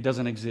it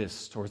doesn't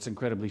exist or it's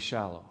incredibly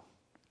shallow.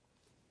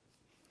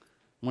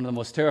 One of the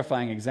most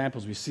terrifying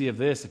examples we see of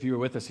this, if you were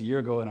with us a year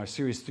ago in our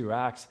series through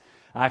Acts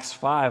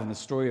 5, and the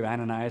story of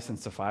Ananias and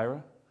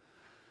Sapphira.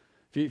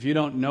 If you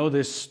don't know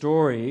this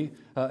story,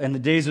 in the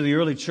days of the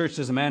early church,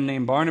 there's a man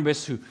named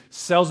Barnabas who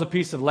sells a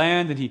piece of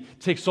land, and he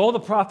takes all the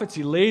profits,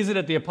 he lays it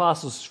at the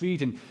apostles'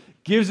 feet, and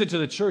gives it to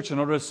the church in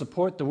order to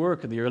support the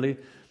work of the early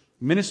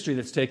ministry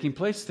that's taking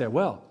place there.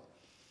 Well,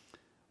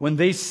 when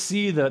they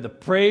see the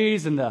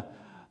praise and the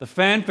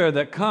fanfare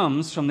that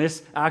comes from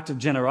this act of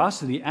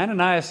generosity,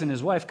 Ananias and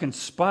his wife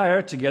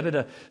conspire together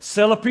to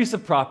sell a piece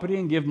of property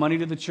and give money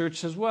to the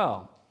church as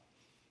well.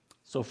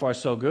 So far,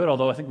 so good,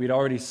 although I think we'd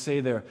already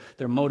say their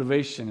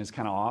motivation is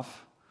kind of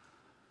off.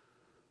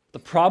 The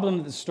problem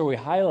that the story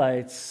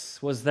highlights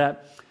was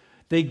that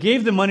they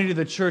gave the money to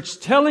the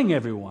church telling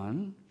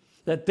everyone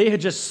that they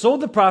had just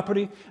sold the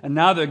property and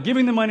now they're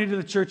giving the money to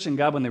the church and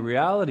God, when the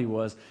reality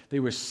was they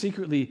were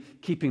secretly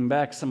keeping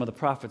back some of the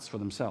profits for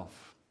themselves.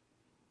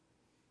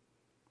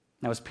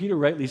 Now, as Peter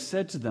rightly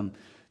said to them,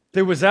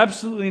 there was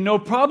absolutely no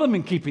problem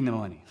in keeping the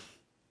money.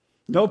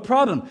 No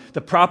problem. The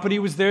property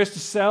was theirs to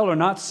sell or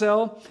not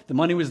sell. The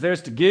money was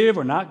theirs to give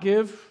or not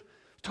give.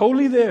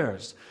 Totally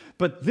theirs.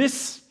 But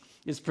this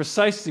is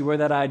precisely where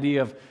that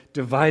idea of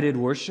divided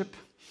worship,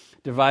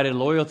 divided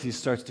loyalty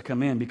starts to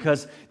come in,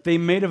 because they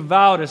made a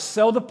vow to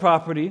sell the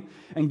property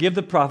and give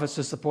the profits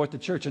to support the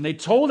church. And they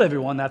told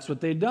everyone that's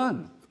what they'd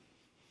done.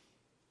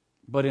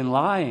 But in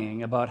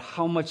lying about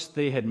how much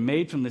they had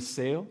made from this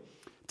sale,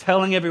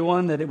 telling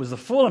everyone that it was the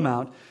full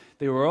amount,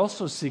 they were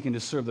also seeking to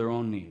serve their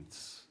own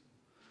needs,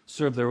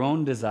 serve their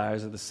own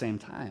desires at the same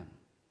time.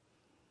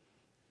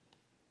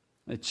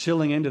 The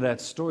chilling into that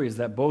story is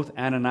that both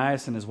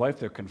Ananias and his wife,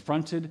 they're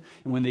confronted,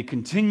 and when they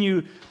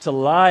continue to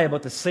lie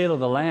about the sale of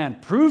the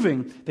land,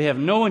 proving they have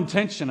no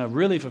intention of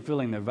really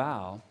fulfilling their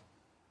vow,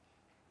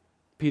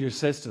 Peter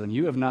says to them,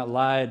 "You have not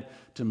lied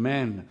to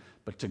men,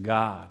 but to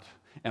God."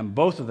 And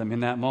both of them in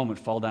that moment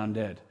fall down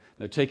dead.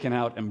 They're taken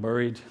out and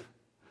buried.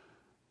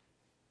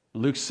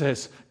 Luke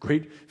says,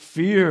 great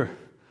fear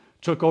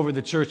took over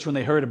the church when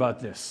they heard about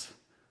this.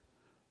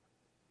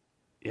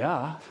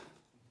 Yeah.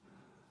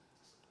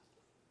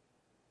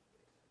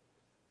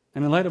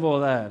 And in light of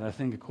all that, I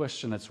think a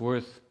question that's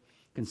worth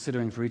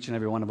considering for each and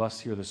every one of us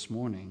here this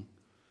morning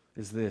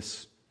is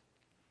this: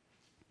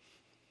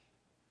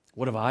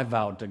 what have I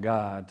vowed to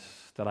God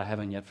that I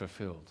haven't yet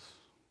fulfilled?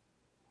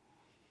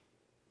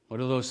 What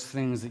are those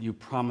things that you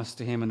promised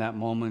to Him in that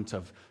moment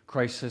of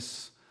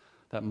crisis,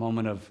 that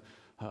moment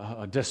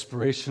of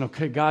desperation?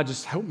 Okay, God,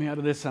 just help me out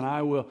of this and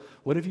I will.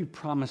 What have you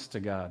promised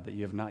to God that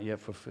you have not yet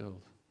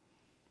fulfilled?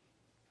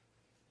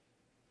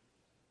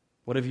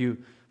 What have you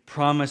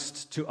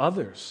promised to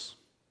others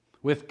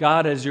with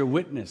God as your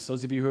witness?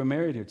 Those of you who are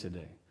married here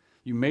today,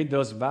 you made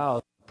those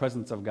vows in the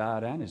presence of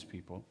God and His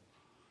people.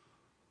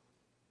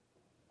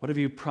 What have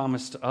you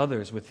promised to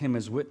others with Him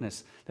as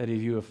witness that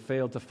you have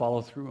failed to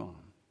follow through on?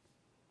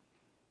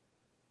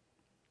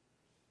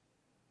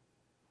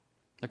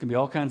 There can be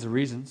all kinds of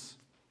reasons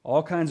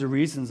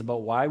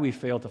about why we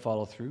fail to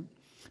follow through.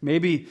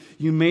 Maybe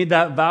you made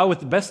that vow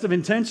with the best of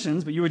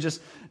intentions, but you were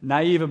just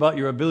naive about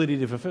your ability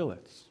to fulfill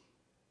it.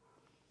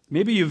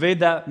 Maybe you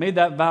made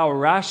that vow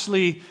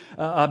rashly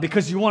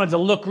because you wanted to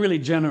look really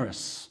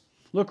generous,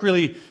 look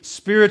really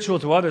spiritual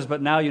to others,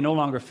 but now you no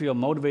longer feel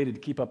motivated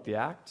to keep up the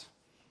act.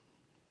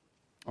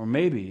 Or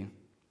maybe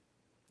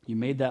you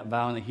made that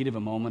vow in the heat of a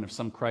moment of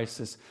some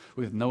crisis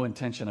with no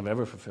intention of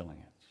ever fulfilling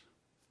it.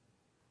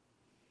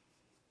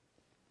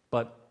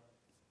 But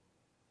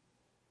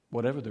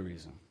whatever the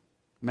reason,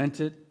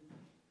 meant it,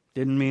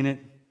 didn't mean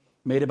it,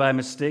 made it by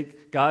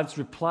mistake, God's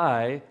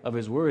reply of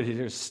His word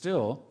here is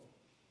still,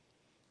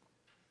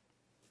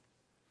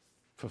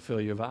 fulfill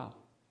your vow.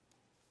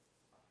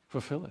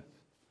 Fulfill it.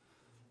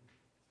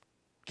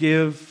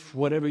 Give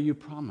whatever you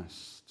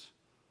promised.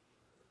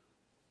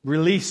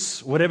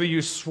 Release whatever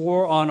you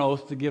swore on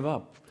oath to give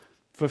up.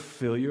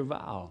 Fulfill your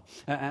vow.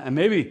 And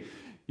maybe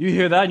you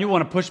hear that and you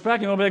want to push back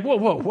and you'll be like,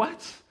 whoa,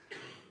 what?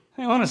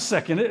 Hang on a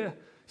second.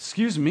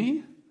 Excuse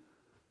me?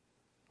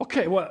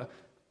 Okay,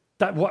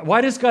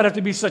 why does God have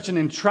to be such an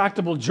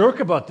intractable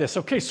jerk about this?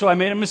 Okay, so I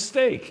made a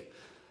mistake.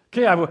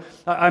 Okay,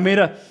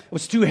 I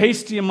was too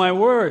hasty in my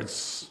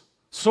words.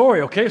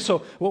 Sorry, okay? So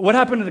what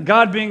happened to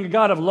God being a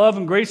God of love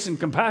and grace and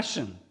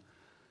compassion?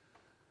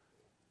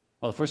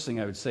 Well, the first thing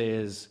I would say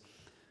is,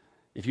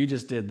 if you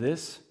just did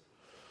this,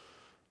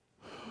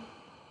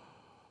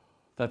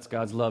 that's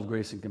God's love,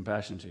 grace, and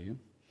compassion to you.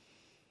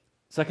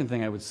 Second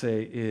thing I would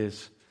say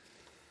is,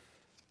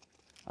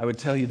 I would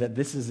tell you that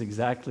this is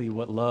exactly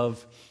what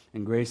love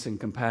and grace and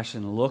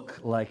compassion look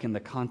like in the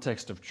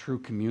context of true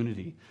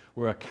community,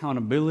 where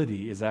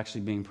accountability is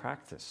actually being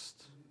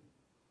practiced.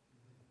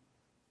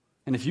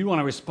 And if you want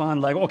to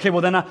respond like, okay,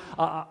 well then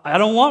I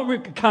don't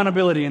want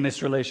accountability in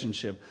this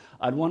relationship,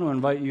 I'd want to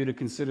invite you to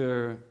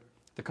consider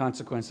the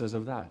consequences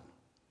of that.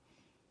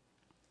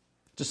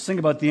 Just think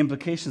about the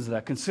implications of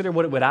that. Consider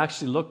what it would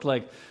actually look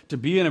like to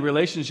be in a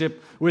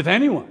relationship with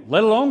anyone,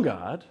 let alone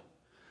God,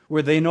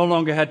 where they no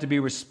longer had to be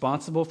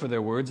responsible for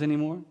their words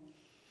anymore.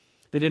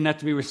 They didn't have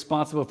to be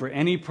responsible for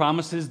any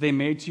promises they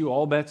made to you.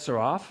 All bets are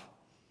off.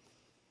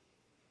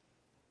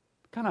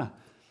 Kind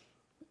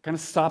of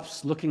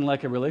stops looking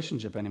like a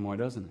relationship anymore,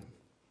 doesn't it?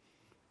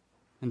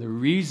 And the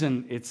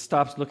reason it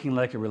stops looking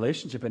like a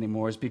relationship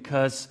anymore is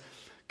because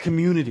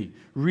community,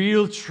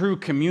 real true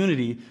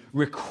community,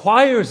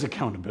 requires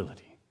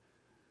accountability.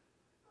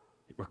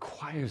 It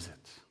requires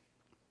it.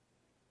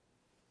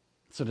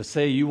 So to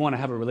say you want to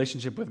have a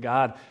relationship with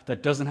God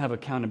that doesn't have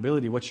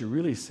accountability, what you're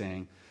really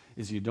saying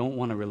is you don't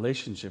want a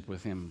relationship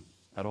with Him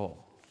at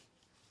all.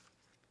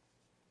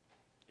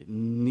 It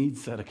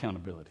needs that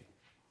accountability.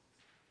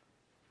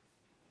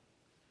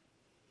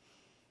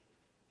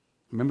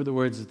 Remember the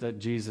words that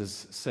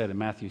Jesus said in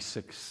Matthew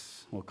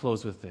 6. We'll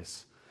close with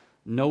this.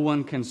 No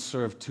one can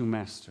serve two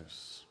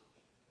masters.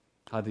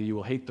 Either you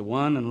will hate the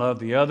one and love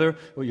the other,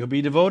 or you'll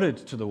be devoted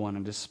to the one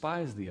and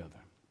despise the other.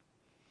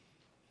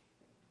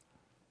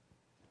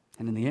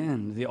 And in the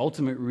end, the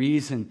ultimate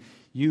reason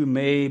you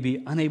may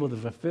be unable to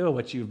fulfill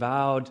what you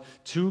vowed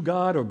to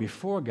God or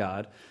before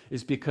God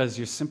is because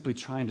you're simply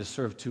trying to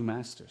serve two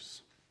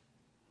masters.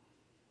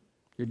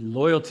 Your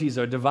loyalties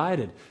are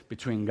divided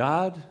between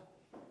God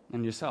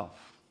and yourself.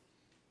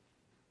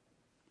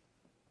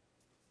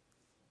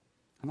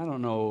 And I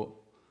don't know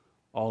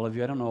all of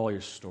you. I don't know all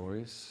your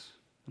stories.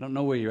 I don't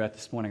know where you're at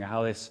this morning or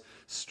how this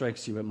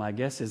strikes you, but my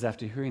guess is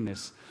after hearing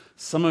this,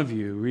 some of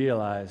you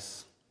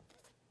realize,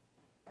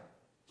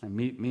 and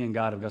me and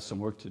God have got some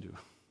work to do.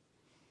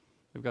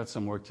 We've got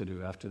some work to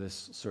do after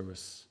this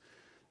service.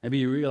 Maybe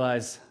you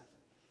realize,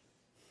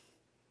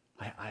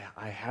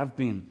 I have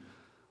been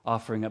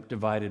offering up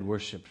divided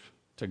worship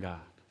to God.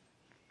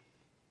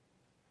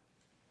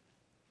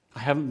 I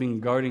haven't been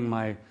guarding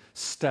my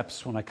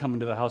steps when I come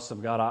into the house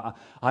of God.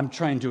 I'm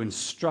trying to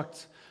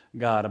instruct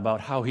God about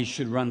how He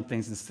should run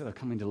things instead of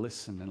coming to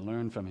listen and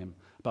learn from Him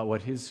about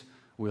what His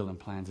will and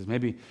plans is.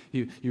 Maybe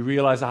you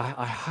realize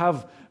I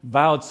have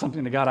vowed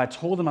something to God. I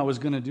told Him I was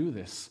going to do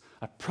this.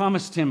 I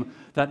promised Him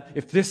that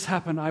if this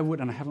happened, I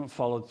would, and I haven't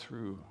followed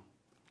through.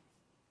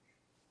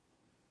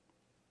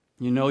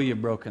 You know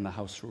you've broken the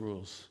house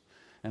rules.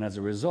 And as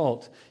a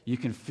result, you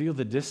can feel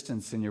the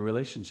distance in your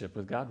relationship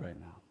with God right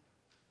now.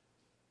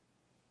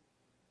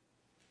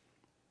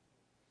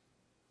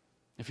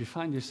 If you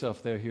find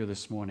yourself there here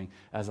this morning,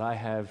 as I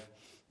have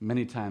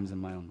many times in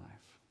my own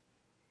life,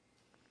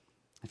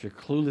 if you're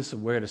clueless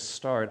of where to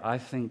start, I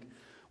think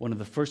one of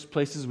the first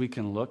places we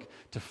can look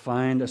to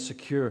find a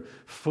secure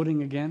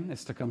footing again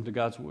is to come to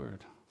God's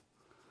Word.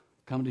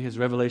 Come to His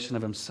revelation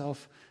of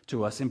Himself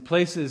to us in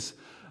places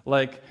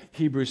like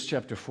Hebrews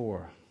chapter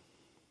 4.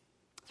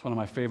 It's one of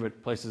my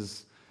favorite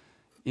places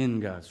in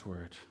God's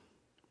Word.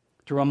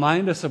 To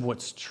remind us of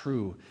what's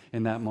true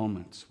in that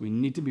moment. We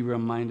need to be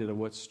reminded of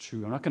what's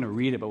true. I'm not going to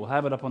read it, but we'll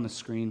have it up on the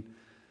screen.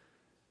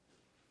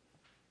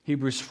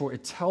 Hebrews 4,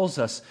 it tells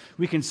us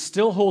we can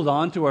still hold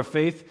on to our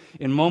faith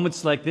in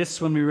moments like this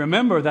when we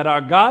remember that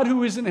our God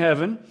who is in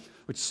heaven,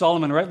 which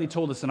Solomon rightly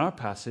told us in our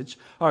passage,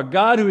 our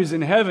God who is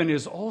in heaven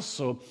is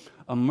also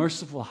a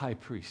merciful high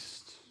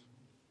priest.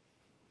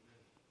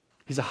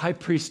 He's a high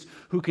priest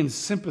who can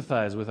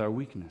sympathize with our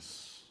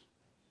weakness.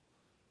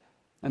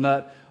 And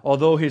that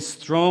although His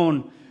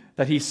throne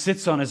that He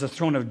sits on is a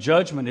throne of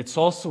judgment, it's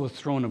also a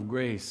throne of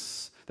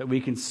grace that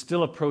we can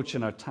still approach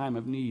in our time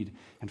of need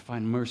and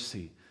find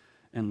mercy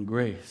and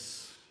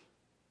grace.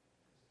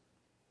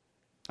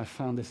 I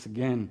found this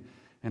again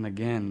and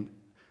again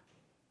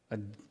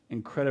an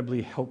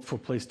incredibly helpful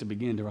place to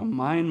begin, to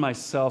remind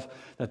myself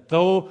that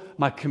though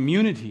my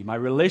community, my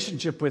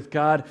relationship with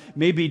God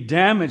may be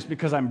damaged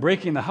because I'm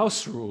breaking the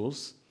house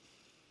rules,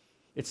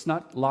 it's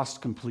not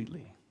lost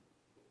completely.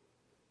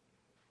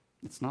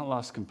 It's not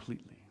lost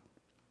completely.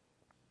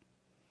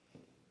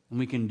 And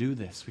we can do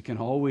this. We can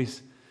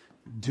always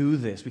do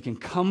this. We can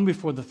come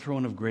before the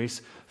throne of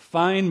grace,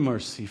 find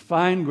mercy,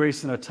 find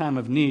grace in our time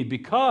of need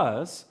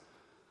because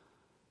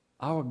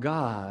our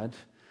God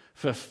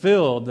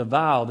fulfilled the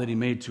vow that He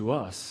made to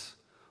us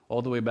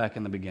all the way back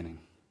in the beginning.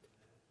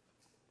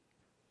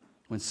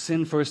 When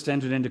sin first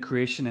entered into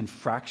creation and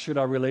fractured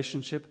our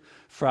relationship,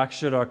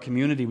 fractured our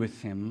community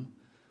with Him,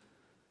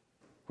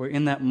 where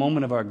in that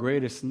moment of our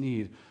greatest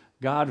need,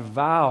 God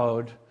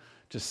vowed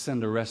to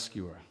send a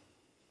rescuer,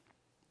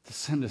 to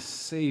send a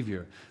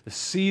Savior, the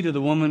seed of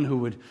the woman who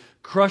would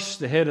crush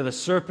the head of the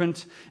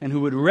serpent and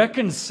who would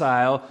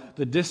reconcile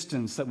the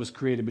distance that was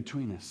created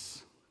between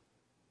us.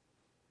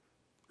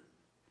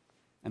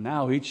 And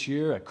now each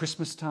year at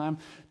Christmas time,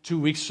 2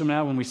 weeks from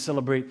now when we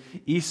celebrate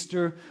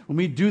Easter, when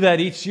we do that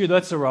each year,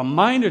 that's a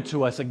reminder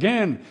to us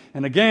again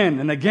and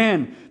again and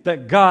again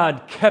that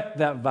God kept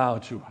that vow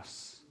to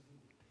us.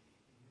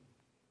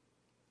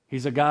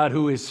 He's a God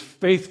who is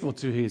faithful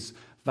to His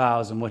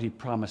vows and what He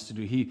promised to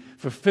do. He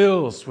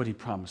fulfills what He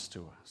promised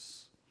to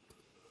us.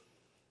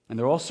 And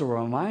they're also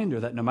a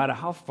reminder that no matter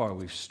how far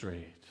we've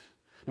strayed,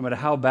 no matter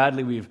how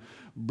badly we've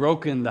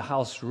broken the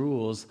house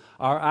rules,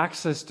 our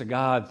access to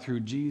God through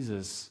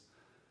Jesus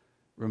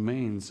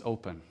remains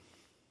open.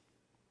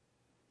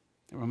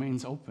 It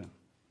remains open.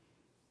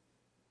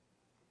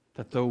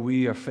 That though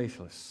we are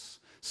faithless,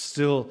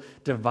 still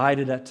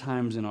divided at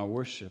times in our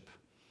worship,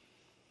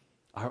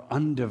 our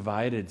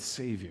undivided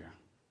Savior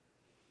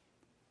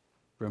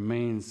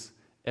remains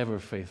ever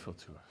faithful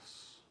to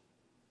us.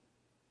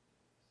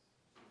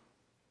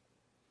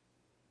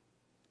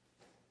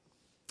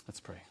 Let's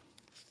pray.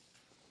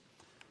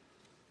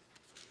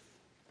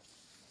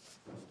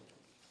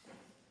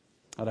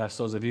 I'd ask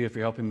those of you, if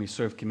you're helping me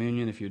serve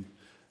communion, if you'd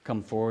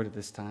come forward at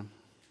this time.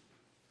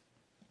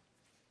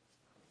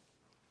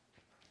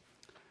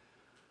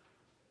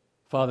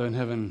 Father in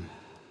heaven,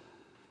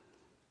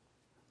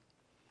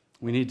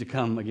 we need to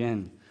come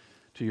again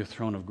to your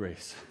throne of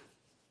grace.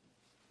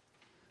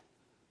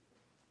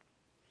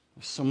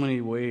 There's so many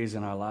ways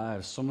in our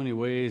lives, so many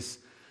ways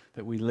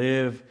that we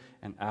live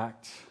and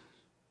act.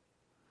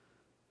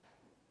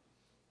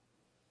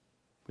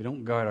 We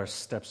don't guard our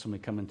steps when we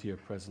come into your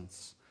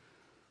presence.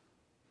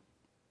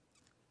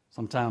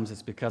 Sometimes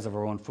it's because of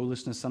our own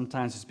foolishness.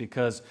 Sometimes it's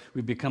because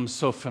we've become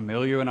so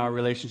familiar in our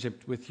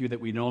relationship with you that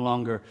we no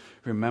longer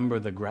remember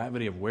the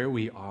gravity of where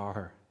we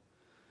are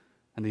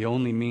and the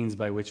only means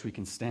by which we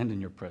can stand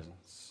in your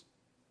presence.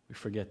 We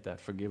forget that.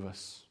 Forgive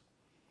us.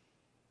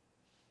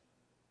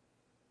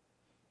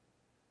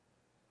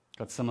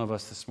 God, some of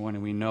us this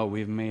morning, we know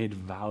we've made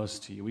vows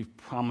to you. We've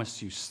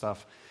promised you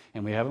stuff,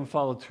 and we haven't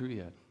followed through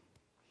yet.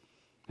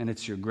 And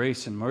it's your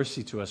grace and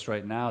mercy to us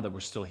right now that we're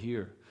still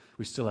here.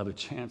 We still have a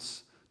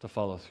chance to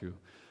follow through.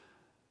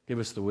 Give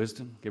us the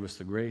wisdom, give us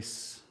the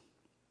grace,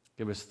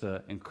 give us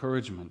the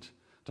encouragement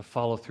to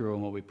follow through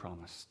on what we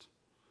promised,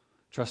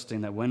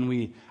 trusting that when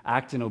we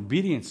act in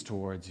obedience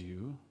towards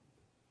you,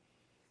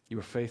 you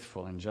are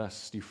faithful and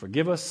just. You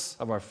forgive us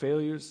of our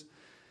failures,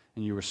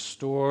 and you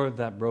restore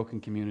that broken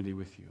community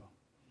with you.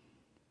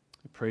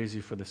 We praise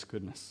you for this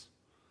goodness.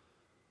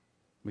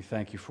 We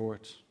thank you for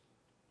it.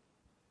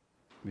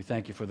 We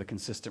thank you for the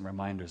consistent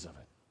reminders of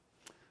it.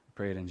 We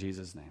pray it in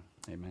Jesus' name.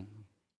 Amen.